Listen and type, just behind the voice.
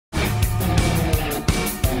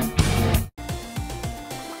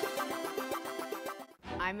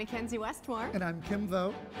I'm Mackenzie Westmore. And I'm Kim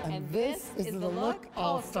Vo. And this is the Look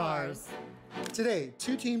All-Stars. Today,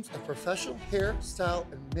 two teams of professional hair, style,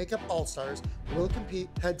 and makeup all-stars will compete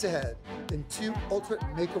head-to-head in two ultimate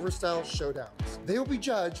makeover style showdowns. They will be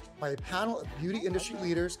judged by a panel of beauty industry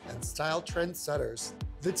leaders and style trendsetters.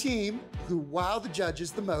 The team who wow the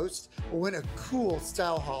judges the most will win a cool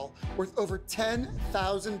style haul worth over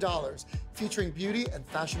 $10,000, featuring beauty and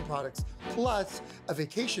fashion products, plus a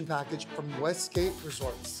vacation package from Westgate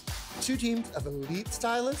Resorts. Two teams of elite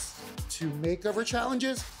stylists, two makeover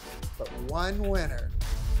challenges, but one winner.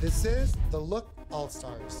 This is the Look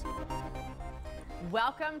All-Stars.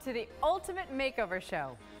 Welcome to the Ultimate Makeover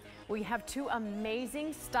Show. We have two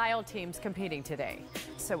amazing style teams competing today.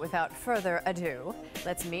 So without further ado,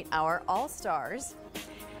 let's meet our all-stars.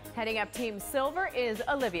 Heading up Team Silver is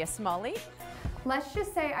Olivia Smalley. Let's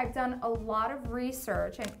just say I've done a lot of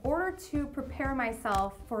research in order to prepare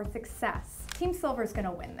myself for success. Team Silver is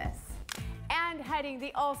gonna win this. And heading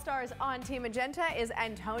the all-stars on Team Magenta is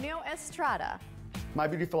Antonio Estrada. My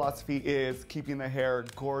beauty philosophy is keeping the hair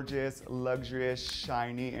gorgeous, luxurious,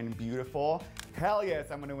 shiny, and beautiful. Hell yes,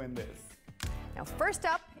 I'm gonna win this. Now first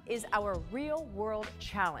up is our real world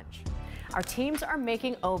challenge. Our teams are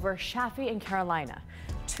making over Shafi and Carolina,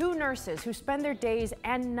 two nurses who spend their days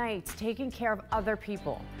and nights taking care of other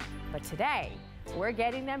people. But today, we're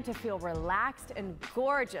getting them to feel relaxed and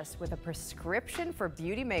gorgeous with a prescription for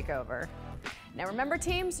beauty makeover. Now remember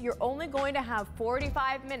teams, you're only going to have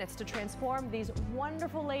 45 minutes to transform these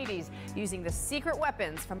wonderful ladies using the secret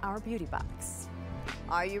weapons from our beauty box.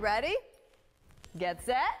 Are you ready? Get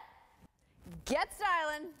set, get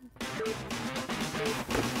styling.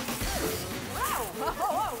 Wow, whoa,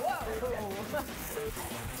 whoa,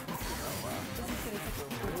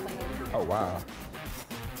 whoa. Oh, wow.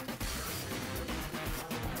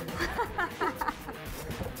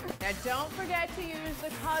 Now don't forget to use the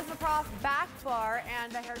Cosmoprof back bar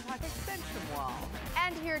and the Hair Talk extension wall.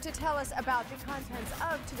 And here to tell us about the contents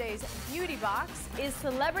of today's beauty box is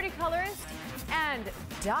celebrity colorist and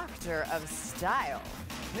doctor of style,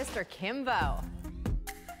 Mr. Kim Vo.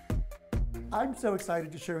 I'm so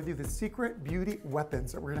excited to share with you the secret beauty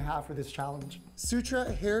weapons that we're gonna have for this challenge.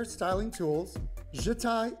 Sutra hair styling tools,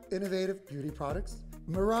 Jatai innovative beauty products,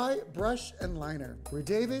 Mirai brush and liner,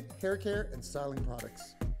 Redavid hair care and styling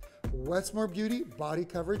products, Westmore Beauty Body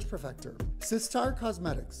Coverage Perfector, Sistar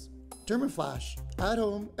Cosmetics, Dermaflash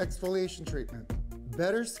at-home exfoliation treatment,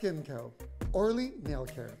 Better Skin Co, Orly Nail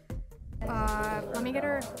Care. Let me get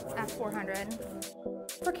her at 400.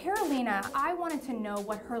 For Carolina, I wanted to know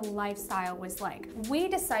what her lifestyle was like. We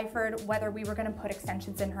deciphered whether we were gonna put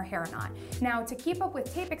extensions in her hair or not. Now, to keep up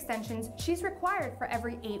with tape extensions, she's required for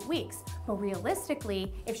every 8 weeks. But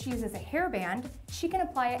realistically, if she uses a hairband, she can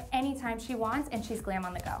apply it anytime she wants and she's glam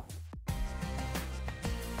on the go.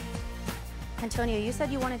 Antonio, you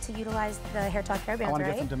said you wanted to utilize the Hair Talk hairbands, right? I want to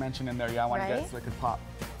get some dimension in there. Yeah, I want to get it so it could pop.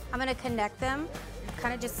 I'm going to connect them,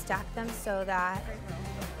 kind of just stack them so that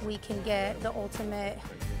we can get the ultimate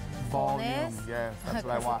Volume, fullness. yes, that's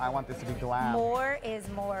what I want. I want this to be glam. More is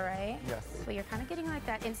more, right? Yes. But you're kind of getting like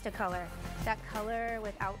that Insta color. That color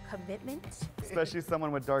without commitment. Especially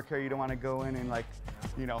someone with dark hair, you don't want to go in and like,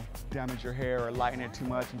 you know, damage your hair or lighten it too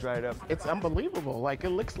much and dry it up. It's unbelievable. Like, it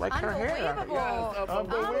looks like her hair. Unbelievable. Yes,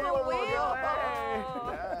 Unbelievable.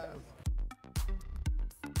 Yes.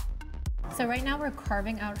 So right now we're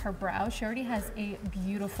carving out her brow. She already has a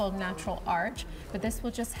beautiful natural arch, but this will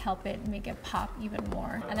just help it make it pop even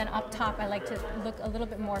more. And then up top, I like to look a little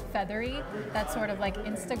bit more feathery. That sort of like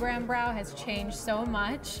Instagram brow has changed so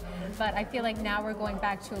much, but I feel like now we're going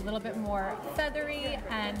back to a little bit more feathery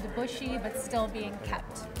and bushy, but still being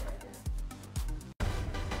kept.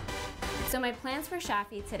 So my plans for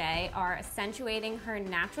Shafi today are accentuating her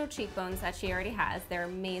natural cheekbones that she already has. They're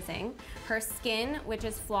amazing. Her skin, which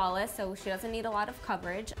is flawless, so she doesn't need a lot of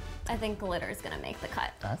coverage. I think glitter is gonna make the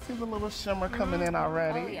cut. I see the little shimmer coming in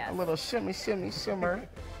already. Oh, yes. A little shimmy, shimmy, shimmer.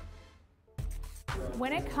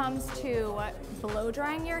 When it comes to blow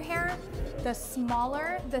drying your hair, the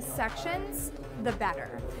smaller the sections, the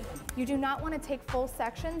better. You do not want to take full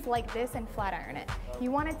sections like this and flat iron it. You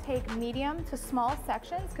want to take medium to small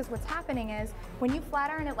sections because what's happening is when you flat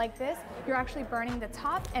iron it like this, you're actually burning the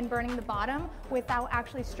top and burning the bottom without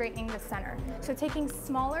actually straightening the center. So taking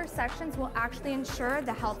smaller sections will actually ensure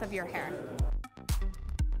the health of your hair.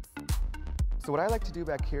 So what I like to do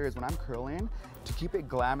back here is when I'm curling to keep it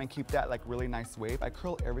glam and keep that like really nice wave, I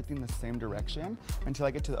curl everything the same direction until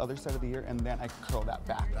I get to the other side of the ear, and then I curl that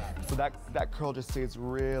back. So that curl just stays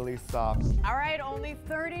really soft. All right, only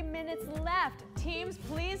 30 minutes left. Teams,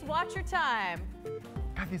 please watch your time.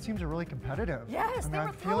 God, these teams are really competitive. Yes, they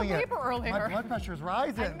were throwing paper earlier. My blood pressure is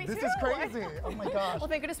rising. Me This too. is crazy. Oh my gosh. Well,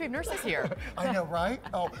 thank goodness we have nurses here. I know, right?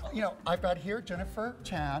 Oh, you know, I've got here Jennifer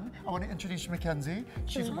Chan. I want to introduce you, Mackenzie.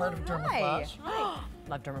 She's aware of Dermaflash. Hi.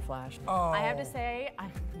 Love Dermaflash. Oh. I have to say,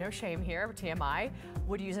 no shame here, TMI,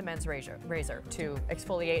 would use a men's razor to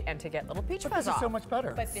exfoliate and to get little peach fuzz This is off. so much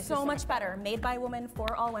better. But this So much better. Made by a woman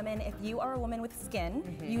for all women. If you are a woman with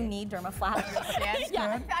skin, you need Dermaflash.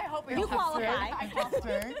 Yeah, I hope You qualify.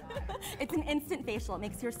 Stay. It's an instant facial. It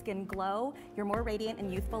makes your skin glow. You're more radiant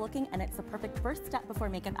and youthful looking, and it's the perfect first step before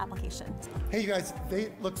makeup application. Hey, you guys,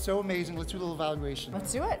 they look so amazing. Let's do a little evaluation.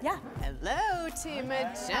 Let's do it. Yeah. Hello, Team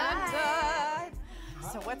Magenta.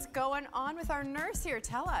 So what's going on with our nurse here?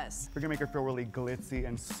 Tell us. We're gonna make her feel really glitzy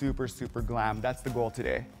and super, super glam. That's the goal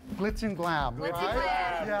today. Glitz and glam, right?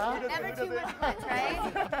 Yeah. Never too much glitz,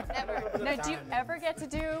 right? Never. Now, do you ever get to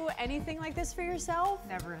do anything like this for yourself?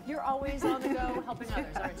 Never. You're always on the go helping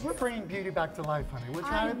others, aren't you? We're bringing beauty back to life, honey. We're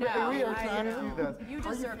trying know, to, we are I trying to know. do this. You How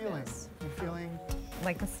are deserve you feeling? this. You feeling?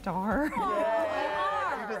 Like a star.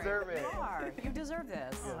 You deserve it. You deserve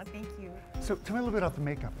this. Oh, thank you. So tell me a little bit about the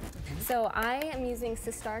makeup. So I am using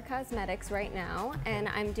Sistar Cosmetics right now, and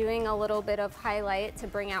I'm doing a little bit of highlight to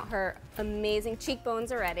bring out her amazing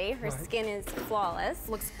cheekbones already. Her skin is flawless.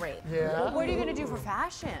 Looks great. Yeah. What are you going to do for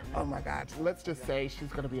fashion? Oh my God. Let's just say she's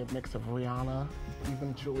going to be a mix of Rihanna,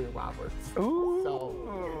 even Julia Roberts. Ooh.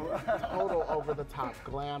 So, total over the top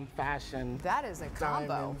glam fashion. That is a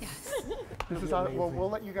combo. Diamonds. This is how, well, we'll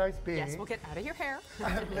let you guys be. Yes, we'll get out of your hair.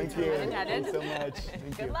 Thank you. Thank you so much.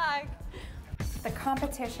 Thank Good you. luck. The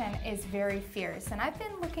competition is very fierce, and I've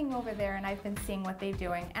been looking over there and I've been seeing what they're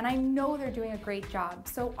doing, and I know they're doing a great job.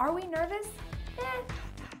 So are we nervous?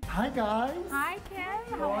 Hi, guys. Hi,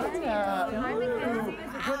 Kim. How are you? Hi, Mackenzie.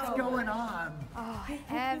 What's going on? Oh,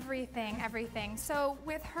 everything. So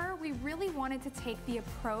with her, we really wanted to take the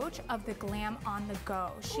approach of the glam on the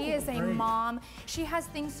go. She is a mom. She has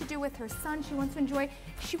things to do with her son. She wants to enjoy.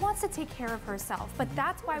 She wants to take care of herself. But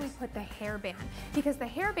that's why we put the hairband, because the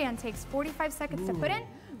hairband takes 45 seconds to put in,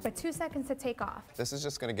 but 2 seconds to take off. This is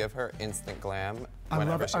just going to give her instant glam I love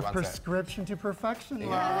whenever it. she A wants it. prescription to perfection.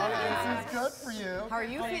 Yeah. This is good for you. How are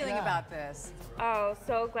you feeling about this? Oh,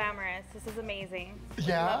 so glamorous. This is amazing.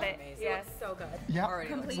 Yeah? Love it. Yes. So good. Yeah.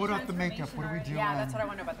 What about the makeup? What are we doing? Yeah, that's what I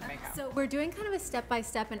want to know about the makeup. So we're doing kind of a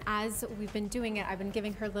step-by-step, and as we've been doing it, I've been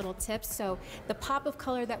giving her little tips. So the pop of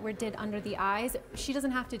color that we did under the eyes, she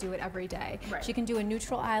doesn't have to do it every day. Right. She can do a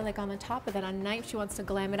neutral eye like on the top, but then on night, if she wants to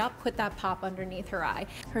glam it up, put that pop underneath her eye.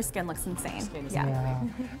 Her skin looks insane. Yeah.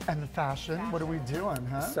 And the fashion, what are we doing,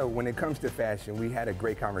 huh? So when it comes to fashion, we had a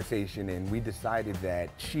great conversation and we decided that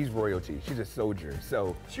she's royalty. She's a soldier.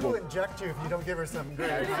 So She will inject you if you don't give her something good.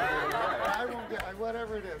 I won't get,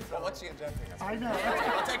 whatever it is. Well, what's she injecting us? I know.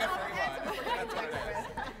 We'll take a free one. That's what it is.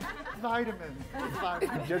 Vitamins. It's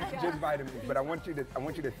vitamins. just vitamins. But I want you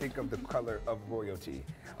to think of the color of royalty.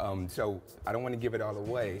 So I don't want to give it all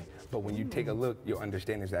away, but when you take a look, you'll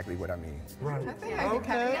understand exactly what I mean. Right.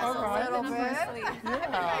 Okay, all right.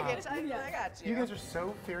 I got you. You guys are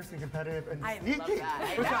so fierce and competitive and I sneaky, love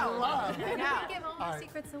that. which I love. I know. Give all All the right.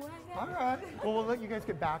 secrets away. All right. Well, we'll let you guys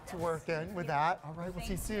get back to work then with that. All right, we'll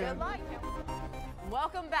see you soon. Good luck.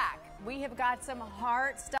 Welcome back. We have got some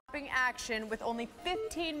heart-stopping action with only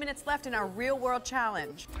 15 minutes left in our real-world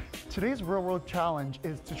challenge. Today's real world challenge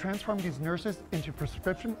is to transform these nurses into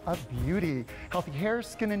prescription of beauty. Healthy hair,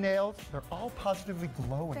 skin, and nails, they're all positively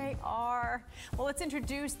glowing. They are. Well, let's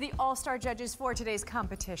introduce the all-star judges for today's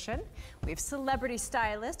competition. We have celebrity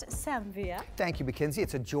stylist Samvia. Thank you, Mackenzie.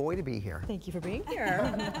 It's a joy to be here. Thank you for being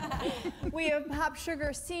here. We have Pop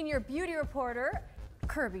Sugar senior beauty reporter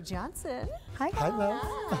Kirby Johnson. Hi, guys.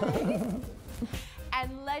 Hello.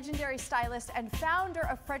 And legendary stylist and founder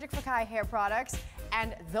of Frederic Fekkai Hair Products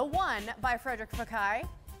and the one by Frederic Fekkai,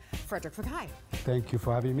 Frederic Fekkai. Thank you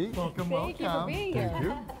for having me. Welcome, Thank you for being here. Thank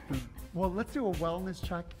you. Well, let's do a wellness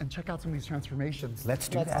check and check out some of these transformations. Let's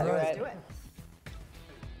do that. Let's do it.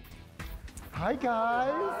 Hi,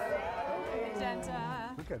 guys. Magenta.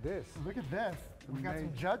 Look at this. Look at this. We got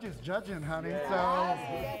some judges judging, honey.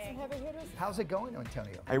 How's it going,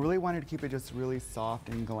 Antonio? I really wanted to keep it just really soft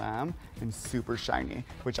and glam and super shiny,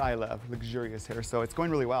 which I love, luxurious hair, so it's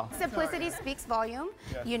going really well. Simplicity speaks volume,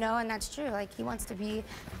 you know, and that's true. Like he wants it to be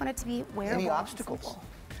wearable. Any obstacles?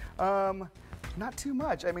 Not too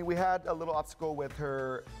much. I mean, we had a little obstacle with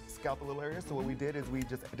her scalp a little area, so what we did is we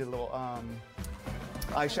just did a little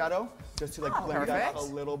eyeshadow, just to like blend that out a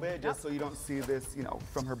perfect. little bit, just so you don't see this, you know,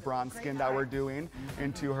 from her bronze skin that we're doing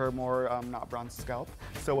into her more not bronze scalp.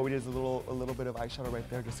 So what we did is a little bit of eyeshadow right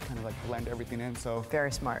there, just to kind of like blend everything in. So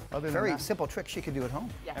very smart. Other than Very that, simple trick she could do at home.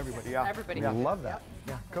 Yes. everybody, yeah. Everybody. I love that.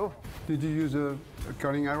 Yeah, cool. Did you use a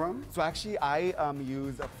curling iron? So actually, I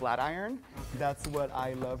use a flat iron. That's what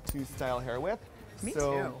I love to style hair with. Me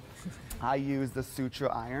so too. I use the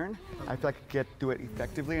Sutra iron. I feel like I can do it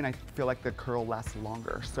effectively, and I feel like the curl lasts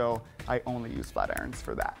longer. So I only use flat irons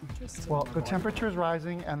for that. Well, the temperature is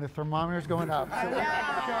rising and the thermometer is going up. So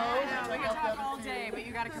I know, we can talk all day, but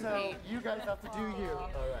you gotta compete. you guys have to do you. All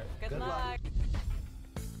right. Good luck.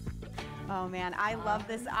 Oh man, I love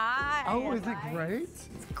this eye. Oh, is it great?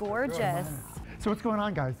 It's gorgeous. So what's going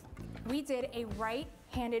on, guys? We did a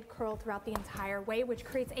right-handed curl throughout the entire way, which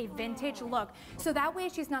creates a vintage look. So that way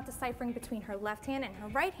she's not deciphering between her left hand and her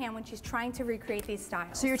right hand when she's trying to recreate these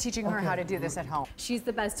styles. So you're teaching her how to do this at home. She's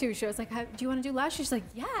the best too. She was like, do you want to do lashes? She's like,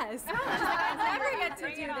 yes. She's like, I never get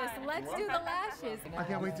to do this. Let's do the lashes. I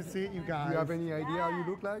can't wait to see it, you guys. Do you have any idea how you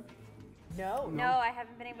look like? No. No, I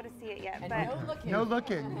haven't been able to see it yet, but No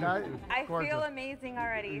looking. That is I gorgeous. feel amazing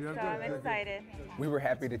already, so I'm excited. We were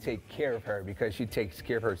happy to take care of her because she takes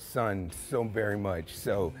care of her son so very much.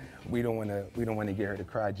 So we don't want to get her to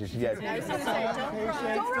cry just yet. I was gonna say,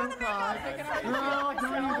 don't cry. Girl,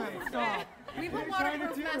 don't even stop. We put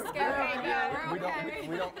waterproof mascara.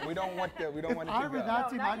 We don't want it to I were go. that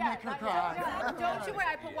team, I'd make her cry. Don't you worry.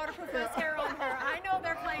 I put waterproof mascara on her. I know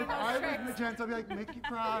they're playing I those was tricks. Magenta, I'd be like, make you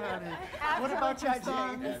cry, honey. What about your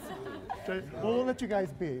sons? Okay, well, we'll let you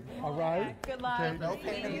guys be, all right? Good luck.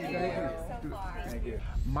 Okay. Thank you.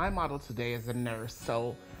 My model today is a nurse,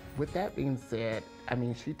 so with that being said, I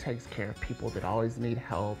mean, she takes care of people that always need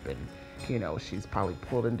help, and you know, she's probably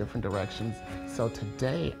pulled in different directions. So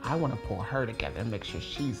today, I want to pull her together and make sure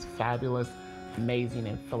she's fabulous, amazing,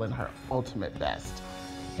 and feeling her ultimate best,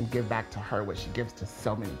 and give back to her what she gives to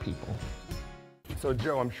so many people. So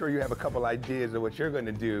Joe, I'm sure you have a couple ideas of what you're going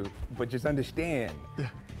to do, but just understand.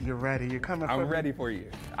 You're ready. You're coming. I'm ready for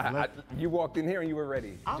you. You walked in here and you were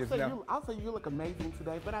ready. I'll Just say know. you look amazing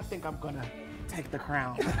today, but I think I'm gonna take the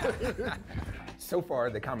crown. So far,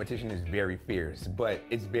 the competition is very fierce, but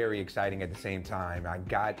it's very exciting at the same time. I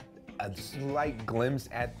got a slight glimpse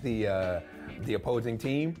at the opposing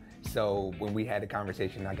team. So when we had a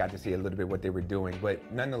conversation, I got to see a little bit what they were doing.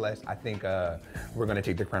 But nonetheless, I think we're going to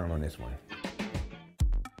take the crown on this one.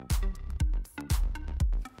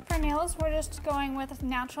 For nails, we're just going with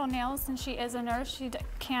natural nails. Since she is a nurse, she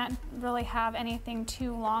can't really have anything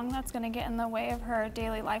too long that's going to get in the way of her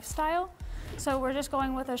daily lifestyle. So we're just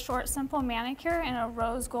going with a short, simple manicure in a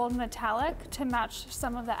rose gold metallic to match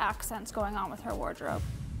some of the accents going on with her wardrobe.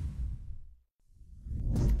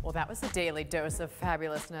 Well, that was a daily dose of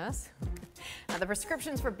fabulousness. Now, the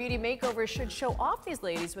prescriptions for beauty makeovers should show off these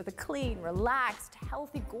ladies with a clean, relaxed,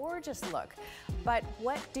 healthy, gorgeous look. But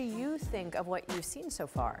what do you think of what you've seen so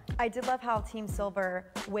far? I did love how Team Silver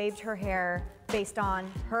waved her hair based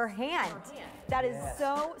on her hand. That is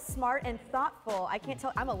so smart and thoughtful. I can't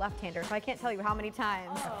tell, I'm a left-hander, so I can't tell you how many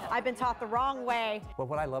times I've been taught the wrong way. Well,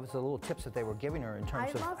 what I love is the little tips that they were giving her in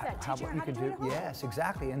terms of love that. how, Teaching what her you how to could do it do. at home. Yes,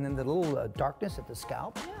 exactly. And then the little darkness at the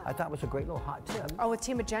scalp, I thought was a great little hot tip. Oh, with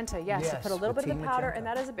Team Magenta, yes. Yes, You put a little with bit of Team the powder, Magenta. and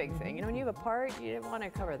that is a big thing. You know, when you have a part, you want to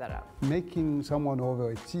cover that up. Making someone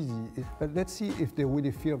over, it's easy, but let's see if they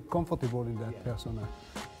really feel comfortable in that persona.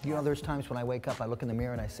 You know, there's times when I wake up, I look in the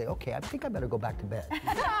mirror and I say, okay, I think I better go back to bed.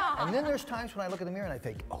 And then there's times when I look in the mirror and I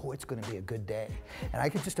think, oh, it's going to be a good day. And I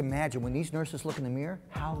could just imagine when these nurses look in the mirror,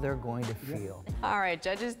 how they're going to feel. All right,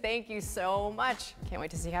 judges, thank you so much. Can't wait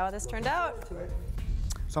to see how this turned out.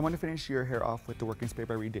 So I'm going to finish your hair off with the Working Spray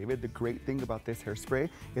by Reed David. The great thing about this hairspray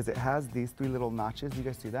is it has these 3 little notches. You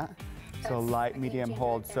guys see that? So light, medium,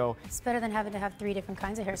 hold. So It's better than having to have 3 different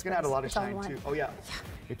kinds of hair it's going to add a lot of It's all in shine one. too. Oh yeah.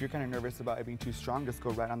 If you're kind of nervous about it being too strong, just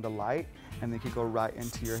go right on the light and then you can go right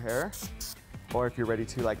into your hair. Or if you're ready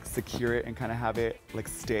to like secure it and kind of have it like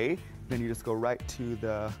stay, then you just go right to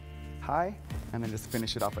the high and then just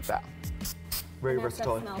finish it off with that. Very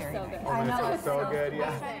versatile. That smells so good. Oh, it smells so good,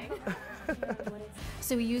 yeah.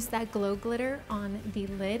 So we use that glow glitter on the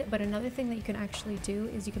lid, but another thing that you can actually do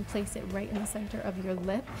is you can place it right in the center of your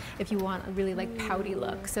lip if you want a really like pouty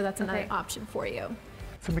look. So that's another option for you.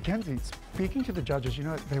 So Mackenzie, speaking to the judges, you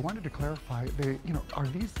know, they wanted to clarify, are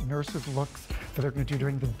these nurses looks that they're going to do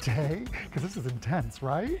during the day? Because this is intense,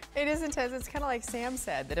 right? It is intense. It's kind of like Sam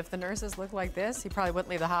said, that if the nurses looked like this, he probably wouldn't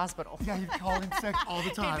leave the hospital. Yeah, he'd call in sick all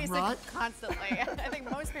the time, He'd be right? sick constantly. I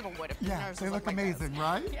think most people would if the Yeah, nurses they look like amazing, this.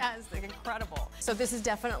 right? Yes, they're incredible. So this is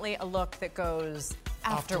definitely a look that goes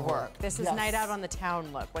after work. This is Yes. night out on the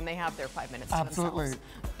town look when they have their 5 minutes to Absolutely.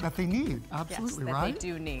 themselves. That they need. Absolutely, yes, right? that they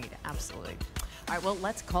do need. Absolutely. All right, well,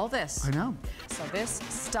 let's call this. I know. So this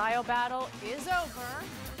style battle is over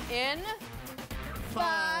in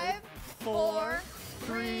 5, 4,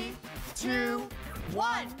 3, 2,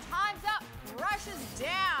 1. Time's up. Brush is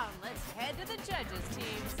down. Let's head to the judges'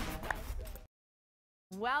 teams.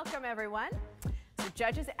 Welcome, everyone. So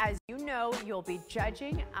judges, as you know, you'll be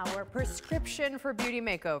judging our prescription for beauty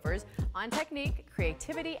makeovers on technique,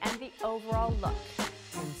 creativity, and the overall look.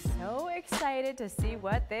 I'm so excited to see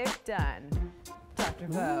what they've done. Dr.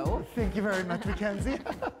 Vo. Thank you very much, Mackenzie.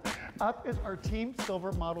 Up is our Team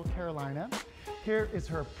Silver model, Carolina. Here is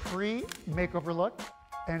her pre-makeover look,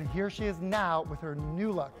 and here she is now with her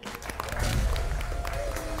new look.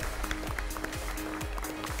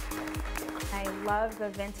 I love the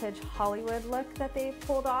vintage Hollywood look that they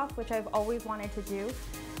pulled off, which I've always wanted to do.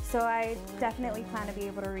 So I definitely plan to be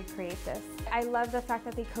able to recreate this. I love the fact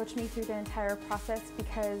that they coached me through the entire process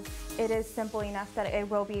because it is simple enough that I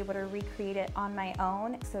will be able to recreate it on my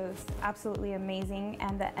own. So it's absolutely amazing,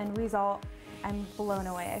 and the end result, I'm blown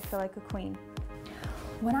away. I feel like a queen.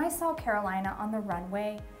 When I saw Carolina on the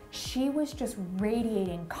runway, she was just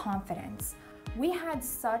radiating confidence. We had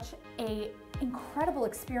such an incredible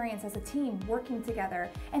experience as a team working together,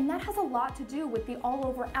 and that has a lot to do with the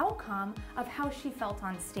all-over outcome of how she felt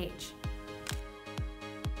on stage.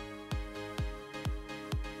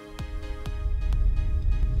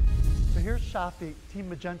 So here's Shafi, Team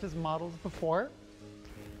Magenta's models before,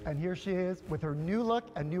 and here she is with her new look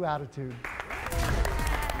and new attitude.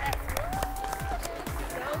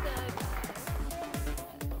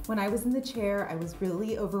 When I was in the chair, I was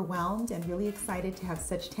really overwhelmed and really excited to have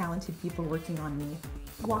such talented people working on me.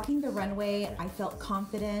 Walking the runway, I felt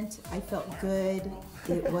confident, I felt good.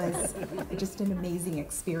 It was just an amazing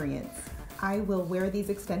experience. I will wear these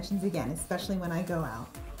extensions again, especially when I go out.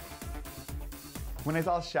 When I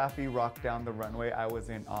saw Shafi rock down the runway, I was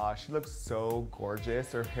in awe. She looked so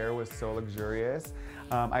gorgeous. Her hair was so luxurious.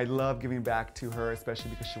 I love giving back to her,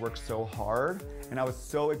 especially because she works so hard. And I was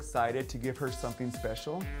so excited to give her something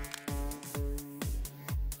special.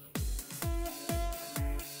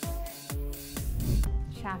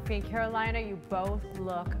 Shafi and Carolina, you both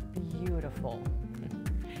look beautiful.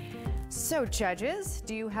 So judges,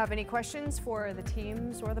 do you have any questions for the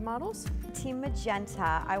teams or the models? Team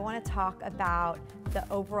Magenta, I want to talk about the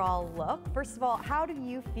overall look. First of all, how do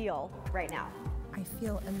you feel right now? I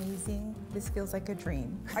feel amazing. This feels like a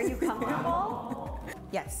dream. Are you comfortable?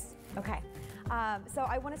 Yes. Okay. So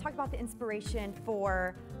I want to talk about the inspiration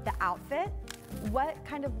for the outfit. What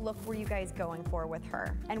kind of look were you guys going for with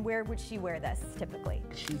her? And where would she wear this typically?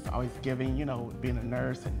 She's always giving, you know, being a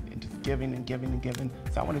nurse and just giving and giving and giving.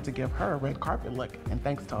 So I wanted to give her a red carpet look. And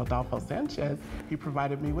thanks to Adolfo Sanchez, he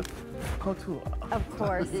provided me with couture. Of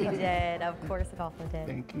course he did. Of course Adolfo did.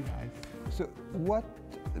 Thank you guys. So what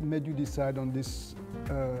made you decide on this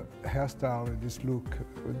hairstyle, this look?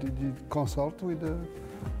 Did you consult with the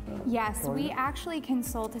Yes, we actually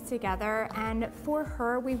consulted together, and for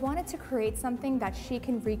her, we wanted to create something that she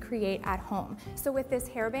can recreate at home. So with this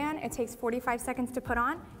hairband, it takes 45 seconds to put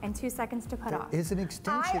on and 2 seconds to put off. There is an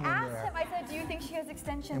extension in there. I asked him, I said, do you think she has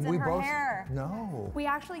extensions And in we her both, hair? No. We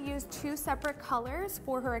actually used 2 separate colors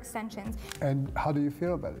for her extensions. And how do you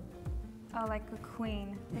feel about it? Oh, like a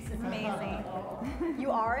queen. This is amazing.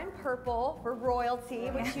 You are in purple for royalty,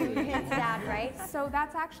 which you hinted at, right? So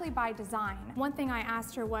that's actually by design. One thing I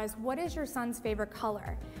asked her was, what is your son's favorite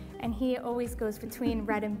color? And he always goes between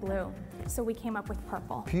red and blue. So we came up with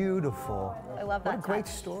purple. Beautiful. I love that What a great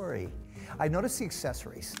touch. story. I noticed the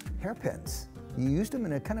accessories, hairpins. You used them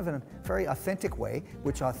in a kind of a very authentic way,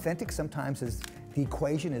 which authentic sometimes is, the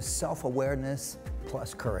equation is self-awareness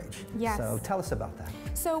plus courage. Yes. So tell us about that.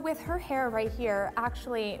 So with her hair right here,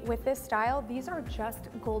 actually with this style, these are just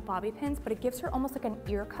gold bobby pins, but it gives her almost like an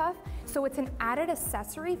ear cuff. So it's an added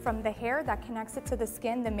accessory from the hair that connects it to the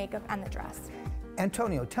skin, the makeup, and the dress.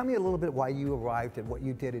 Antonio, tell me a little bit why you arrived at what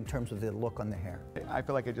you did in terms of the look on the hair. I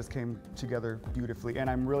feel like it just came together beautifully, and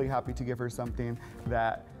I'm really happy to give her something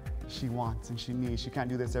that she wants and she needs. She can't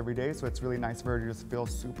do this every day, so it's really nice for her to just feel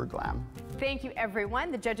super glam. Thank you,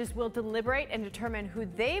 everyone. The judges will deliberate and determine who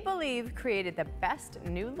they believe created the best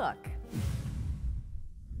new look.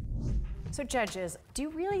 So judges, do you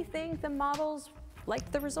really think the models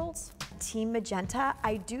Liked the results? Team Magenta,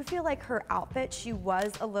 I do feel like her outfit, she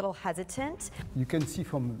was a little hesitant. You can see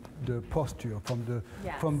from the posture, from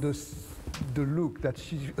the look that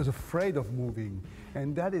she is afraid of moving.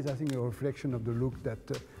 And that is, I think, a reflection of the look that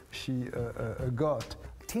she got.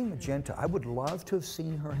 Team Magenta, I would love to have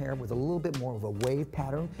seen her hair with a little bit more of a wave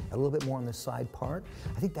pattern, a little bit more on the side part.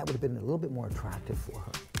 I think that would have been a little bit more attractive for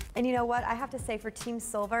her. And you know what, I have to say for Team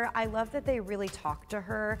Silver, I love that they really talked to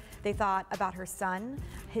her. They thought about her son,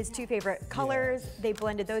 his two favorite colors. Yes. They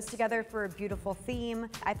blended those together for a beautiful theme.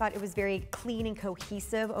 I thought it was very clean and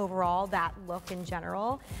cohesive overall, that look in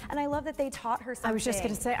general. And I love that they taught her something. I was just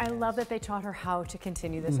gonna say, I love that they taught her how to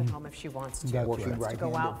continue this at home if she wants to. That's Working right. To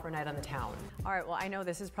go out for a night on the town. All right, well, I know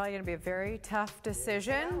this is probably gonna be a very tough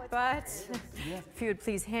decision, but if you would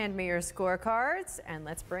please hand me your scorecards and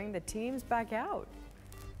let's bring the teams back out.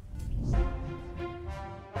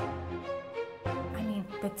 I mean,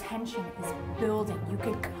 the tension is building. You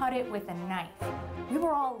could cut it with a knife. We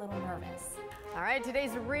were all a little nervous. All right,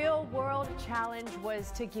 today's real world challenge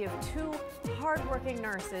was to give two hardworking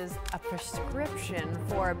nurses a prescription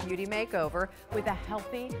for a beauty makeover with a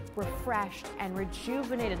healthy, refreshed, and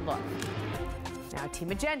rejuvenated look. Now, Team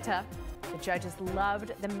Magenta, the judges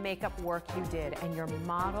loved the makeup work you did, and your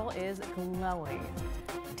model is glowing.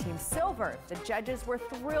 Team Silver, the judges were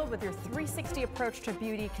thrilled with your 360 approach to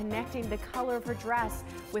beauty, connecting the color of her dress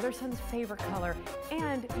with her son's favorite color,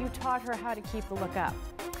 and you taught her how to keep the look up.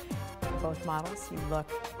 For both models, you look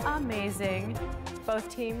amazing. Both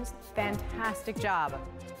teams, fantastic job.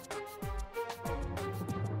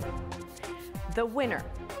 The winner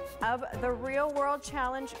of the Real World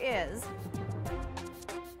Challenge is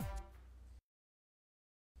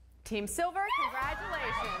Team Silver.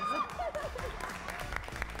 Congratulations.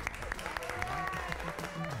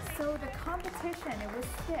 So the competition, it was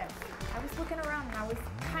stiff. I was looking around and I was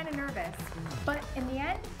kind of nervous. But in the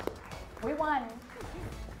end, we won.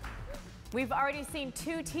 We've already seen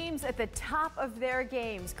two teams at the top of their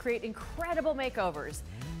games create incredible makeovers.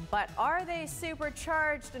 But are they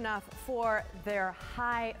supercharged enough for their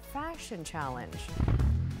high fashion challenge?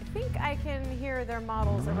 I think I can hear their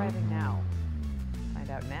models arriving now.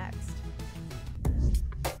 Find out next.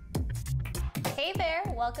 Hey there,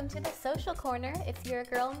 welcome to the Social Corner. It's your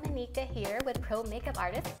girl Monica here with pro makeup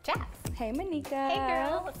artist Jax. Hey Monica. Hey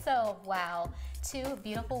girl. So wow, two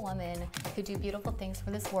beautiful women who do beautiful things for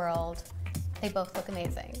this world. They both look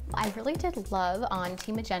amazing. I really did love on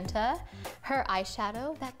Team Magenta, her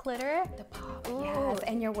eyeshadow, that glitter. The pop, yes,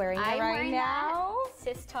 and you're wearing it right now.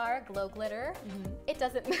 Sistar Glow Glitter. It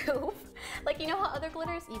doesn't move. Like, you know how other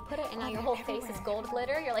glitters, you put it and now your whole face is gold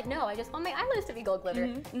glitter? You're like, no, I just want my eyelids to be gold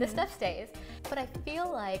glitter. This stuff stays. But I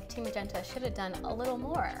feel like Team Magenta should have done a little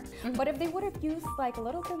more. But if they would have used like a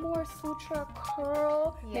little bit more suture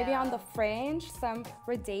curl, maybe on the fringe, some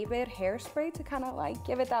Red David hairspray to kind of like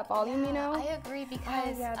give it that volume, you know? I agree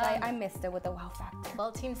because I missed it with the wow factor.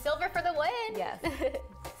 Well, Team Silver for the win. Yes.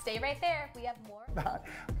 Stay right there. We have more.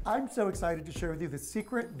 I'm so excited to share with you the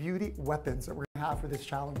secret beauty weapons that we're gonna have for this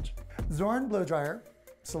challenge. Zorn Blow Dryer,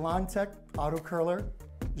 Salon Tech Auto Curler,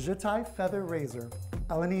 Jetai Feather Razor,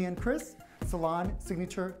 Eleni and Chris Salon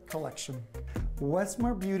Signature Collection,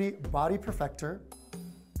 Westmore Beauty Body Perfector,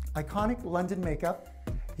 Iconic London Makeup,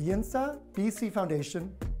 Yinsa BC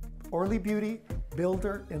Foundation, Orly Beauty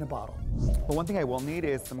Builder in a Bottle. But one thing I will need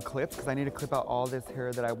is some clips because I need to clip out all this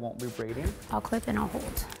hair that I won't be braiding. I'll clip and I'll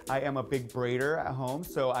hold. I am a big braider at home,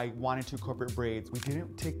 so I wanted to incorporate braids. We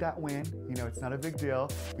didn't take that win. You know, it's not a big deal.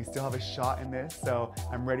 We still have a shot in this, so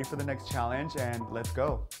I'm ready for the next challenge and let's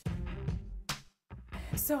go.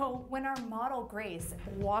 So when our model Grace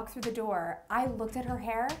walked through the door, I looked at her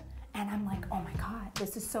hair and I'm like, oh my God,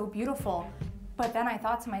 this is so beautiful. But then I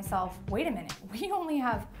thought to myself, wait a minute, we only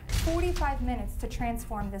have 45 minutes to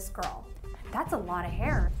transform this girl. That's a lot of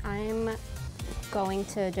hair. I'm going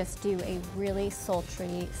to just do a really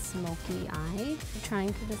sultry, smoky eye. I'm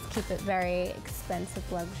trying to just keep it very expensive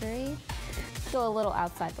luxury. Go a little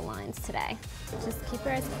outside the lines today. Just keep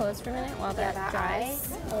your eyes closed for a minute while that dries.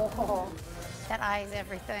 That eye is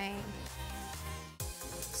everything.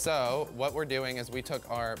 So what we're doing is we took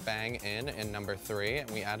our bang in number 3 and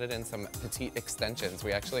we added in some petite extensions.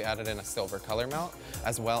 We actually added in a silver color melt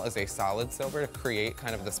as well as a solid silver to create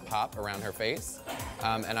kind of this pop around her face.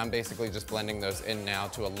 And I'm basically just blending those in now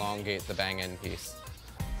to elongate the bang in piece.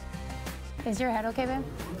 Is your head okay, babe?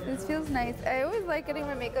 This feels nice. I always like getting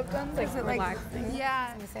my makeup done. It's like relaxing. Yeah.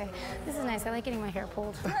 I was gonna say, this is nice. I like getting my hair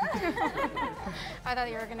pulled. I thought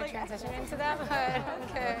you were gonna transition into that, but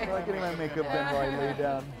okay. I like getting my makeup done while I lay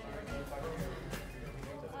down.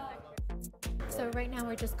 So right now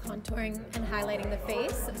we're just contouring and highlighting the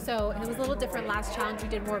face. So it was a little different last challenge. We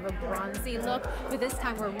did more of a bronzy look, but this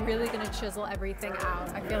time we're really going to chisel everything out.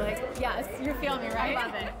 I feel like, yes, you're feeling me, right? I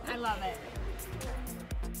love it. I love it.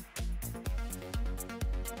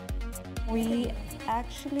 We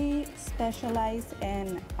actually specialize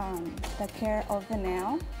in the care of the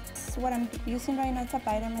nail. So what I'm using right now is a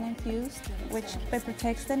vitamin infused, which it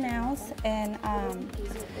protects the nails and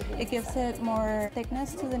it gives it more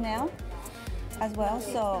thickness to the nail as well.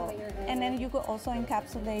 So, and then you could also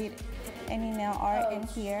encapsulate any nail art in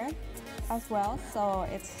here as well. So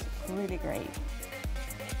it's really great.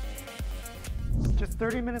 Just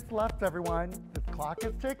 30 minutes left, everyone. The clock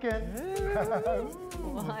is ticking.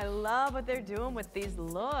 Well, I love what they're doing with these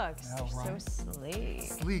looks. Yeah, They're right. so sleek.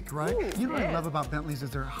 Sleek, right? Ooh, You know what I yeah. love about Bentleys is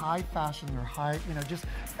they're high fashion, they're high, you know, just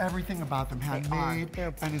everything about them handmade,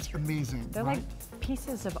 and it's amazing. They're right? like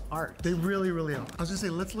pieces of art. They really, really are. I was gonna say,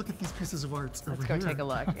 let's look at these pieces of art over Let's here. go take a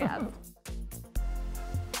look. Yeah.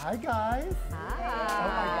 Hi, guys.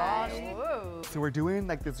 Hi. Oh, my gosh. Whoa. So we're doing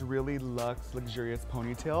like this really luxe, luxurious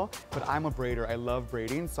ponytail, but I'm a braider. I love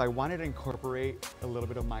braiding, so I wanted to incorporate a little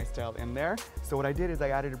bit of my style in there. So what I did is I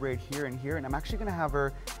added a braid here and here, and I'm actually gonna have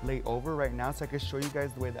her lay over right now so I can show you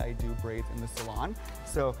guys the way that I do braids in the salon.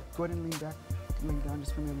 So go ahead and lean back, lean down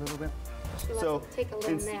just for me a little bit. So take a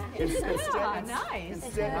little nap.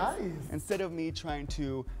 Instead of me trying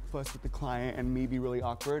to fuss with the client and me be really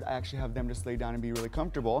awkward, I actually have them just lay down and be really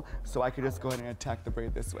comfortable, so I could just go ahead and attack the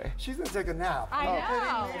braid this way. She's gonna take a nap. I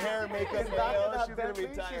know. Hair, makeup, Back in nails, that she's gonna be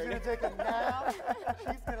Bentley, tired. She's gonna take a nap.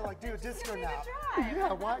 She's gonna like do a disco nap.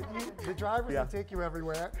 Yeah, why? The driver's gonna take you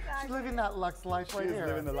everywhere. She's living that luxe life right She's here.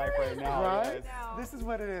 living the life right now. Right? Yes. This is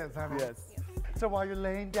what it is, honey. Yes. So while you're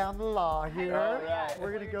laying down the law here, All right.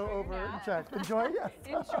 we're gonna go over and check. Enjoy, yes.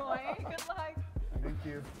 Enjoy. Good luck. Thank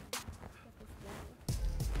you.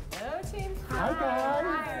 Hello, team. Hi, guys.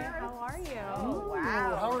 Hi. How are you? Ooh,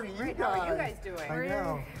 how are you Great. guys? How are you guys doing? I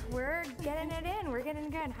know. We're getting it in. We're getting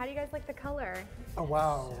it good. How do you guys like the color? Oh,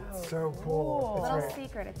 wow. So cool. It's Little right.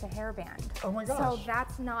 secret, it's a hairband. Oh my So gosh.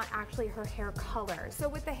 that's not actually her hair color. So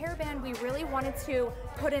with the hairband, we really wanted to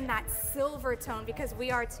put in that silver tone because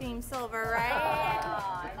we are Team Silver, right?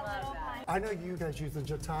 I love that. I know you guys use the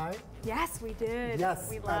Jatai. Yes, we did. Yes,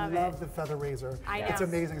 we I love love it. the feather razor. I know. It's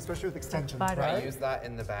amazing, especially with extensions, I right? use that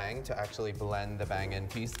in the bang to actually blend the bang-in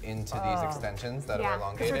piece into these extensions that Yeah. are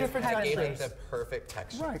elongated. They're different Giving textures. the perfect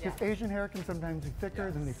texture. Right, because Asian hair can sometimes be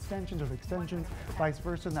thicker than the extensions or the extensions, vice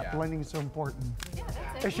versa, and that blending is so important.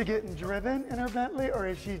 Is she getting driven in her Bentley or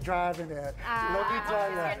is she driving it? Let me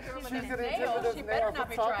tell you. She's going to nails. those She better nails. not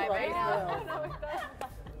be Let's talk about driving. these nails.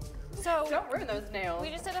 So Don't ruin those nails. we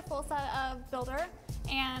just did a full set of builder,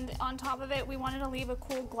 and on top of it, we wanted to leave a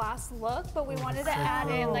cool glass look, but we wanted to add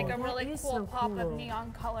in like a really That is cool so pop cool. of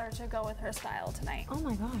neon color to go with her style tonight. Oh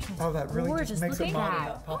my gosh. That's Oh, that really gorgeous. just makes Look it at modern,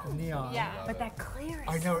 that. that pop of neon. Yeah. But that clear is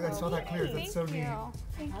I know, I so saw that clear. neat. That's so neat.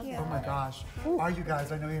 Thank you. Oh my gosh. Are you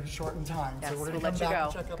guys? I know you have a shortened time, Yes, so we're we'll going to let come you back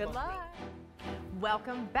go. and check up Good on luck.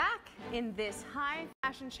 Welcome back. In this high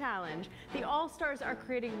fashion challenge, the All-Stars are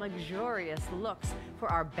creating luxurious looks for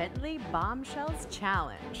our Bentley Bombshells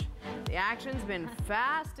Challenge. The action's been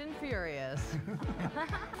fast and furious.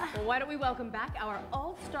 Well, why don't we welcome back our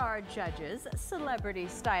All-Star judges, celebrity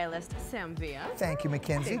stylist Sam Villa. Thank you,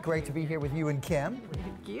 Mackenzie. Great to be here with you and Kim.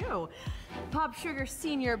 Thank you. Pop Sugar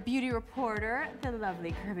senior beauty reporter, the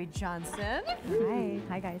lovely Kirby Johnson. Hi.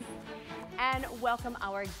 Hi, guys. And welcome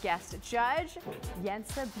our guest judge,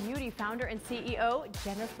 Yensa Beauty founder and CEO,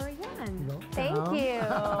 Jennifer Yen. Thank you.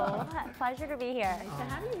 Pleasure to be here. Nice to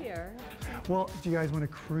have you here. Well, do you guys want to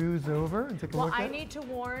cruise over and take a Well, look at I it? need to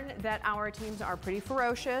warn that our teams are pretty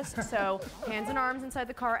ferocious, so hands and arms inside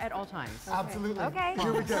the car at all times. Absolutely. Okay.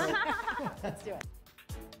 Here we go. Let's do it.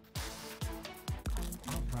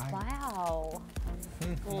 Wow.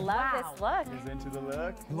 Love this look. Is into the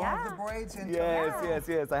look? Love the braids and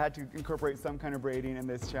Yes. I had to incorporate some kind of braiding in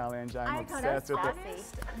this challenge. I'm obsessed with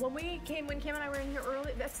it. When Kim and I were in here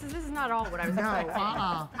early, this is not all what I was No, expecting.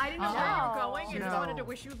 I didn't know where you were No. going and just wanted to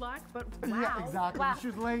wish you luck, but wow. Yeah, exactly. Wow. She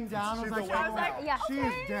was laying down. I was like, yeah. she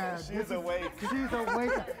is dead. She's awake. She's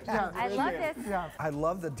awake. Yes. I love this. Yes. I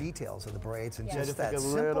love the details of the braids and just just that like a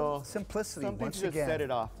simple little simplicity something once to just again. set it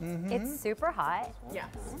off. It's super hot. Yes.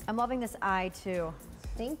 I'm loving this eye too.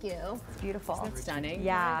 Thank you. It's beautiful. It's stunning.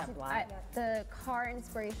 Yeah. The car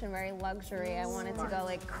inspiration, very luxury. I wanted to go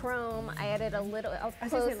like chrome. I added a little, I'll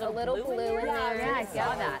was gonna say, post a little blue in there. Yeah, I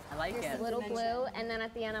saw that. I like Just it. a little blue, and then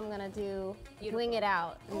at the end I'm gonna do wing it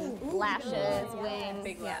out, lashes, wings.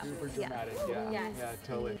 Yeah. Super dramatic, yeah. Yes. Yeah,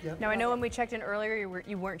 totally. Now I know when we checked in earlier,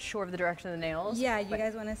 you weren't sure of the direction of the nails. Yeah, you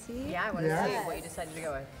guys want to see? Yeah, I want to see what you decided to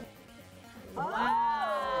go with.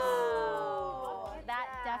 Wow. That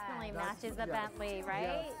definitely matches the Bentley,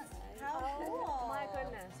 right? Yes. How cool. My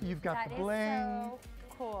goodness. You've got That the is bling. so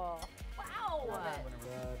cool. Wow.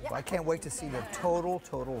 Well, I can't wait to see the total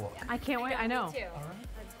look. I can't wait. I know. Me too.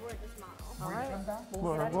 That's gorgeous model. All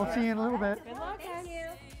right. We'll see you in a little bit. Good luck. Thank you.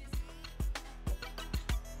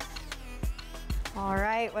 All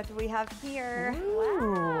right, what do we have here?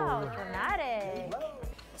 Wow, dramatic.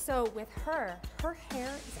 So with her hair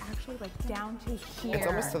is actually like down to here. It's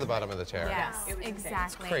almost to the bottom of the chair. Yes,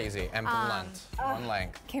 exactly. It's crazy and blunt. One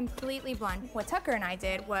length. Completely blunt. What Tucker and I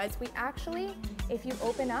did was we actually, if you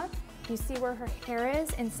open up, you see where her hair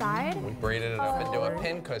is inside? We braided it up into a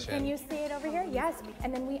pin cushion. Can you see it over here? Yes.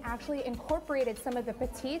 And then we actually incorporated some of the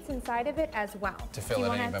petites inside of it as well. To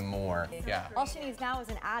fill it in even more. Yeah. All she needs now is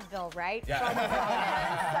an Advil, right?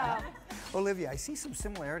 Yeah. Olivia, I see some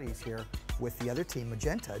similarities here with the other team,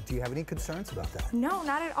 Magenta. Do you have any concerns about that? No,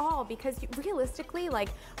 not at all, because realistically, like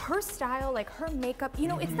her style, like her makeup, you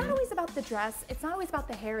know, it's not always about the dress, it's not always about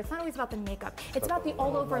the hair, it's not always about the makeup, it's about the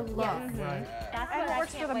all-over look. That's And what it I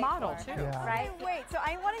works can't for the wait model, for. too. Right? Wait, so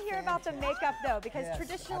I want to hear about the makeup, though, because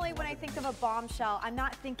traditionally when I think of a bombshell, I'm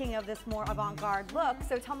not thinking of this more avant-garde look,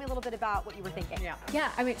 so tell me a little bit about what you were thinking. Yeah,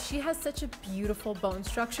 I mean, she has such a beautiful bone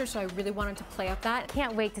structure, so I really wanted to play up that.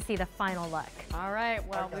 Can't wait to see the final look. All right,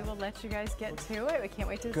 well, we will let you guys get to it. We can't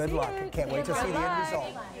wait to see it. Good luck. I can't wait to see the end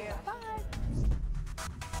result.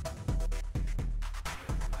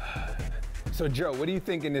 So Joe, what are you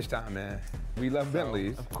thinking this time, man? We love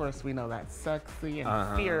Bentleys. Of course, we know that's sexy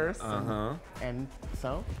and fierce. And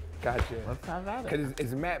so, Gotcha. let's have at it. Because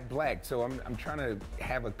it's matte black, so I'm trying to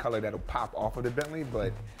have a color that'll pop off of the Bentley,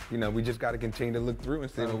 but you know, we just got to continue to look through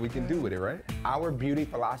and see what we can do with it, right? Our beauty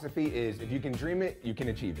philosophy is if you can dream it, you can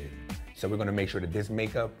achieve it. So we're going to make sure that this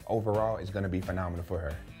makeup overall is going to be phenomenal for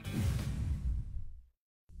her.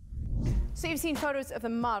 So you've seen photos of the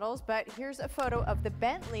models, but here's a photo of the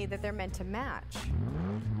Bentley that they're meant to match.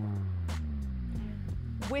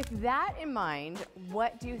 With that in mind,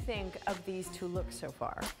 what do you think of these two looks so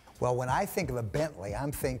far? Well, when I think of a Bentley,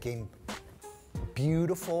 I'm thinking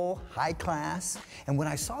beautiful, high class. And when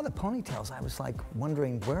I saw the ponytails, I was like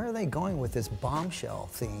wondering, where are they going with this bombshell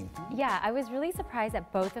theme? Yeah, I was really surprised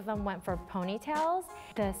that both of them went for ponytails.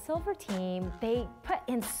 The silver team, they put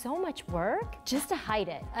in so much work just to hide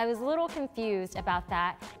it. I was a little confused about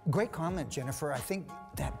that. Great comment, Jennifer. I think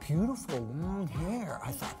that beautiful long hair,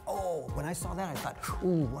 I thought, oh, when I saw that, I thought,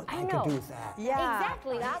 ooh, what I could do with that. Yeah,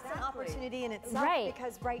 Exactly. That's an opportunity in itself, Right.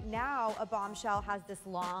 because right now a bombshell has this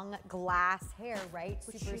long glass hair, right?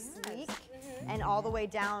 Super sleek, and all the way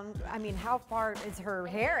down. I mean, how far is her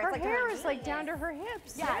hair? Her like hair is like down to her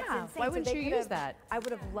hips. Yeah, it's insane. Why So wouldn't they you could've- use that? I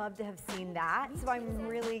would have loved to have seen that. So I'm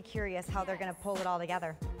really curious how they're going to pull it all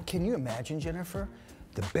together. Can you imagine, Jennifer?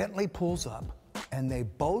 The Bentley pulls up, and they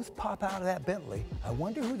both pop out of that Bentley. I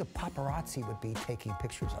wonder who the paparazzi would be taking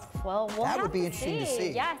pictures of. Well, we'll that have would be to interesting to see.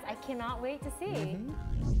 Yes, I cannot wait to see.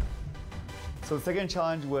 So the second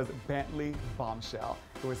challenge was Bentley Bombshell.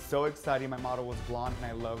 It was so exciting. My model was blonde, and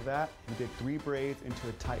I love that. We did 3 braids into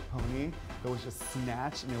a tight pony. It was just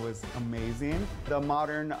snatched, and it was amazing. The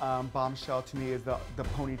modern bombshell to me is the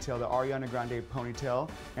ponytail, the Ariana Grande ponytail,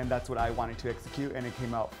 and that's what I wanted to execute, and it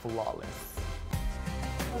came out flawless.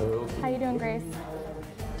 How you doing, Grace?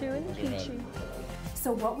 Doing peachy.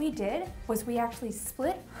 So what we did was we actually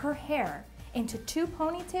split her hair into 2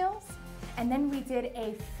 ponytails, and then we did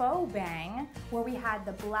a faux bang where we had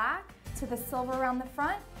the black to the silver around the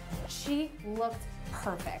front. She looked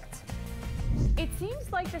perfect. It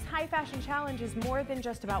seems like this high fashion challenge is more than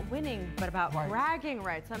just about winning, but about bragging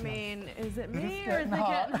rights. I mean, is it me or is it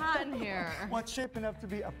getting hot in here? What's shaping up to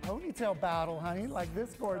be a ponytail battle, honey? Like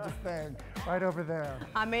this gorgeous thing right over there.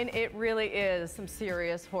 I mean, it really is some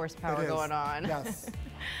serious horsepower It is. going on. Yes.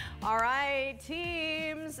 All right,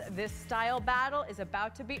 teams, this style battle is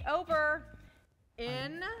about to be over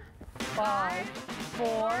in 5,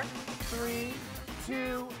 4, 3,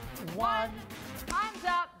 2, 1. Time's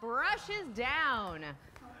up, brushes down.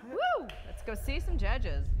 Woo! Let's go see some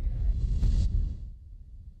judges.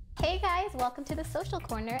 Hey guys, welcome to the Social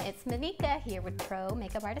Corner. It's Manika here with Pro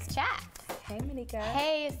Makeup Artist Chat. Hey, Manika.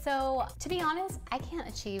 Hey, so to be honest, I can't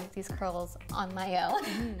achieve these curls on my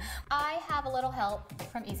own. I have a little help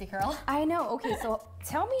from Easy Curl. I know. Okay, so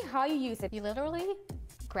tell me how you use it. You literally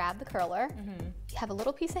grab the curler, you have a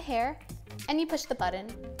little piece of hair, and you push the button,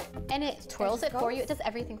 and it twirls it for you. It does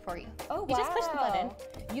everything for you. Oh, You just push the button.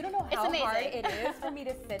 You don't know It's how amazing. hard it is for me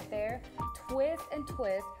to sit there, twist and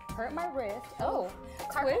twist, hurt my wrist. Oh,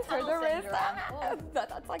 twist, hurt the wrist.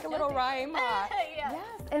 That's like a little rhyme. Yes,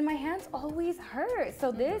 and my hands always hurt.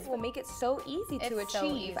 So this will make it so easy to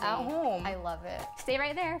achieve at home. I love it. Stay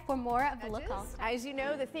right there for more of the look off. As you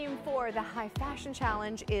know, the theme for the High Fashion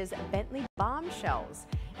Challenge is Bentley bombshells.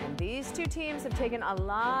 And these two teams have taken a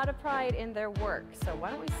lot of pride in their work. So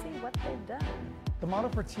why don't we see what they've done? The model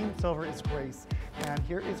for Team Silver is Grace, and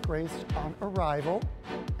here is Grace on arrival,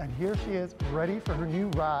 and here she is ready for her new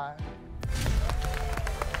ride.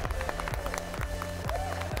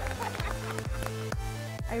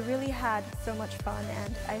 I really had so much fun,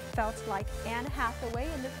 and I felt like Anne Hathaway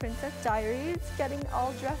in The Princess Diaries, getting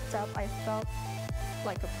all dressed up. I felt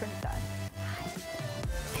like a princess.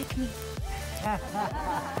 Pick me.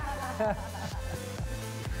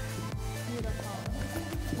 Beautiful.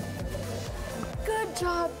 Good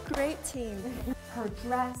job, great team. Her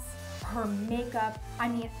dress, her makeup, I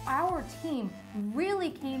mean, our team really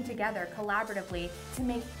came together collaboratively to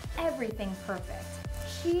make everything perfect.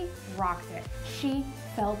 She rocked it. She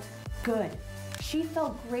felt good. She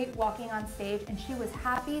felt great walking on stage, and she was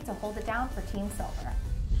happy to hold it down for Team Silver.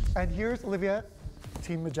 And here's Olivia,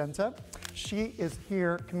 Team Magenta. She is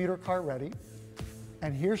here, commuter car ready.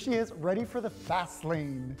 And here she is, ready for the fast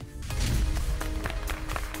lane.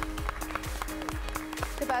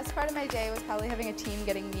 The best part of my day was probably having a team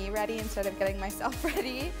getting me ready instead of getting myself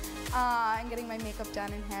ready, and getting my makeup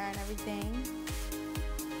done and hair and everything.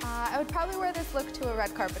 I would probably wear this look to a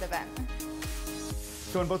red carpet event.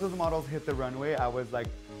 So when both of the models hit the runway, I was like,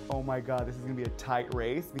 oh my God, this is gonna be a tight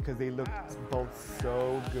race because they looked both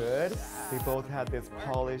so good. They both had this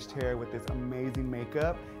polished hair with this amazing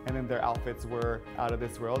makeup, and then their outfits were out of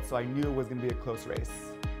this world, so I knew it was gonna be a close race.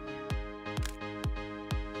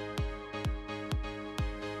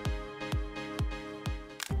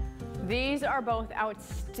 These are both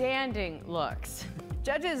outstanding looks.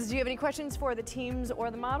 Judges, do you have any questions for the teams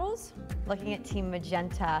or the models? Looking at Team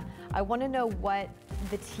Magenta, I want to know what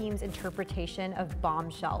the team's interpretation of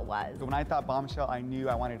bombshell was. So when I thought bombshell, I knew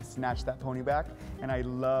I wanted to snatch that pony back, and I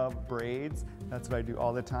love braids. That's what I do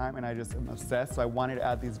all the time, and I just am obsessed, so I wanted to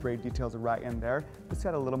add these braid details right in there. Just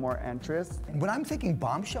got a little more interest. When I'm thinking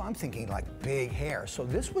bombshell, I'm thinking like big hair. So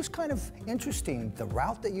this was kind of interesting, the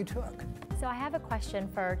route that you took. So I have a question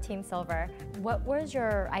for Team Silver. What was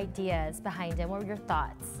your ideas behind it? What were your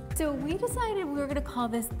thoughts? So we decided we were gonna call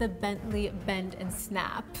this the Bentley Bend and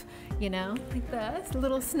Snap. You know, like this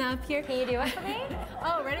little snap here. Can you do it for me?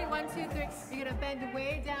 Oh, ready? 1, 2, 3. You're gonna bend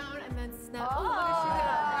way down and then snap. Oh, look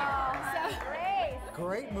at you go. Great.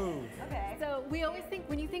 Great move. Okay. So we always think,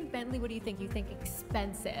 when you think Bentley, what do you think? You think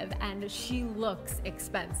expensive, and she looks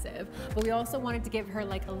expensive. But we also wanted to give her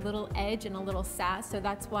like a little edge and a little sass, so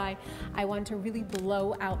that's why I wanted to really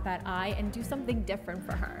blow out that eye and do something different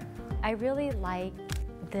for her. I really like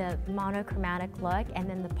the monochromatic look and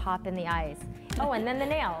then the pop in the eyes. Oh, and then the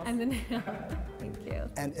nails. And the nails. Thank you.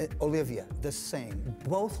 And Olivia, the same.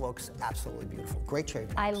 Both looks absolutely beautiful. Great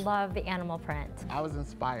trademarks. I love the animal print. I was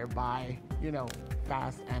inspired by, you know,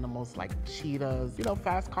 fast animals like cheetahs. You know,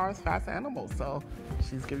 fast cars, fast animals. So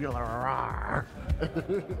she's giving you a roar.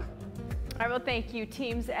 All right, well, thank you,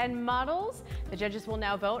 teams and models. The judges will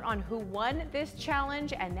now vote on who won this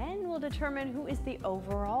challenge, and then we'll determine who is the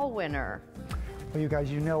overall winner. Well, you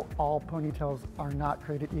guys, you know all ponytails are not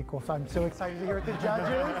created equal, so I'm so excited to hear what the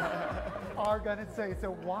judges are gonna say.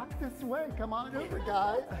 So walk this way. Come on over,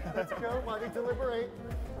 guys. Let's go while they deliberate.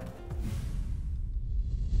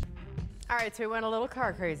 All right, so we went a little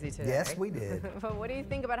car crazy today. Yes, we did. But what do you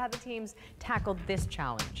think about how the teams tackled this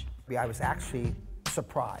challenge? I was actually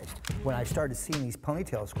surprised when I started seeing these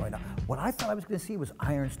ponytails going on. What I thought I was going to see was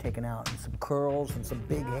irons taken out and some curls and some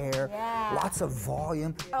big hair, lots of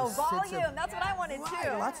volume. Oh, volume, that's what I wanted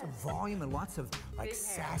too. Lots of volume and lots of like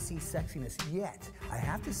sassy sexiness. Yet, I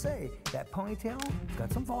have to say that ponytail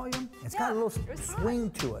got some volume. It's got a little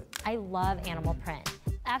swing to it. I love animal print.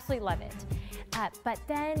 Absolutely love it. But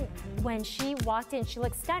then when she walked in, she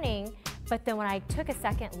looked stunning. But then when I took a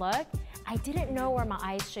second look, I didn't know where my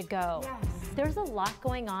eyes should go. Yes. There's a lot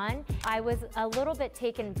going on. I was a little bit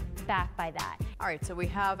taken back by that. All right, so we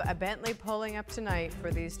have a Bentley pulling up tonight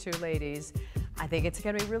for these two ladies. I think it's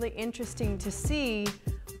gonna be really interesting to see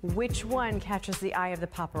which one catches the eye of the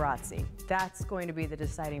paparazzi. That's going to be the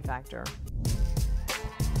deciding factor.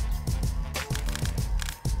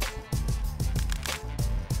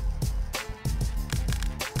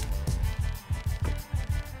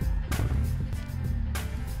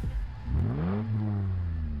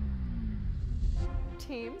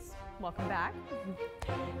 Teams, welcome back.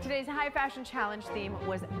 Today's high fashion challenge theme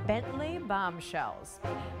was Bentley bombshells.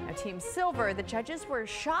 Now, Team Silver, the judges were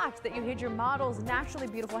shocked that you hid your model's naturally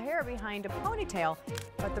beautiful hair behind a ponytail,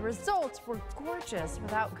 but the results were gorgeous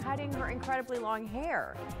without cutting her incredibly long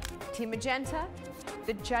hair. Team Magenta,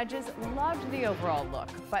 the judges loved the overall look,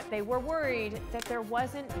 but they were worried that there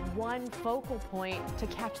wasn't one focal point to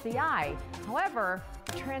catch the eye. However,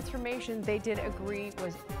 the transformation they did agree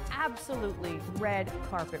was absolutely red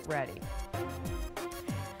carpet ready.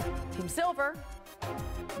 Team Silver,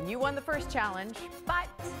 you won the first challenge, but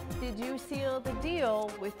did you seal the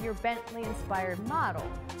deal with your Bentley-inspired model?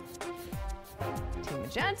 Team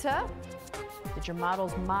Magenta, did your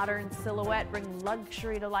model's modern silhouette bring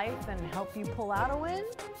luxury to life and help you pull out a win?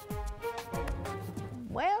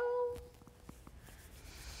 Well,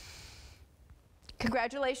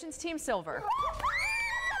 congratulations, Team Silver.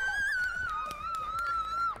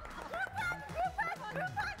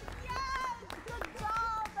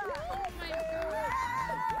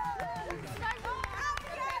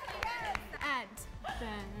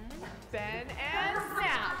 Ben and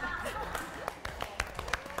Snap.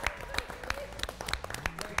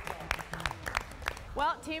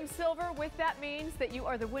 Well, Team Silver, with that means that you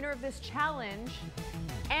are the winner of this challenge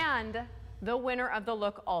and the winner of the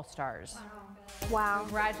Look All-Stars. Wow.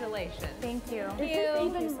 Congratulations. Thank you. Is this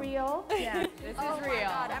even real? Yes, this is real. Oh my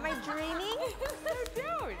God, am I dreaming? So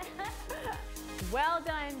cute. Well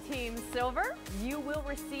done, Team Silver. You will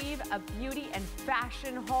receive a beauty and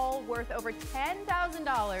fashion haul worth over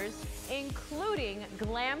 $10,000, including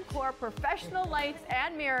Glamcore professional lights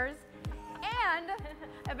and mirrors, and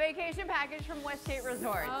a vacation package from Westgate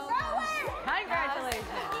Resorts. Oh. Congratulations.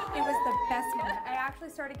 It was the best moment. I actually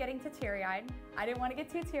started getting teary-eyed. I didn't want to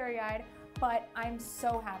get too teary-eyed, but I'm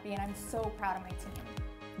so happy and I'm so proud of my team.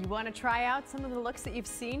 You want to try out some of the looks that you've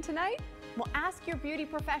seen tonight? Well, ask your beauty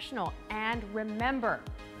professional, and remember,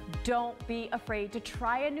 don't be afraid to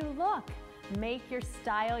try a new look. Make your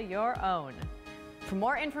style your own. For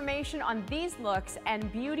more information on these looks and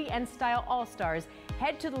Beauty and Style All-Stars,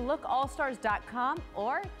 head to thelookalstars.com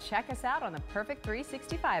or check us out on the Perfect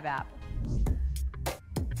 365 app.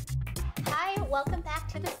 Hi, welcome back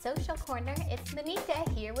to the Social Corner. It's Monica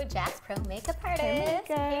here with Jax Pro Makeup Artist. Hey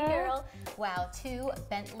girl. Wow, 2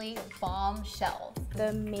 Bentley bombshells.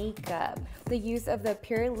 The makeup, the use of the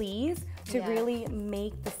Pure Lee's to really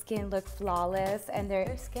make the skin look flawless, and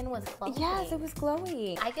your skin was glowing. Yes, it was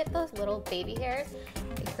glowing. I get those little baby hairs,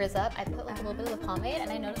 they frizz up. I put like a little bit of the pomade, and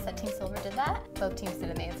I noticed that Team Silver did that. Both teams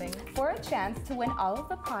did amazing. For a chance to win all of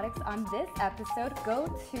the products on this episode, go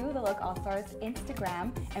to the Look All Stars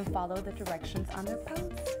Instagram and follow the directions on their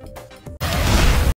post.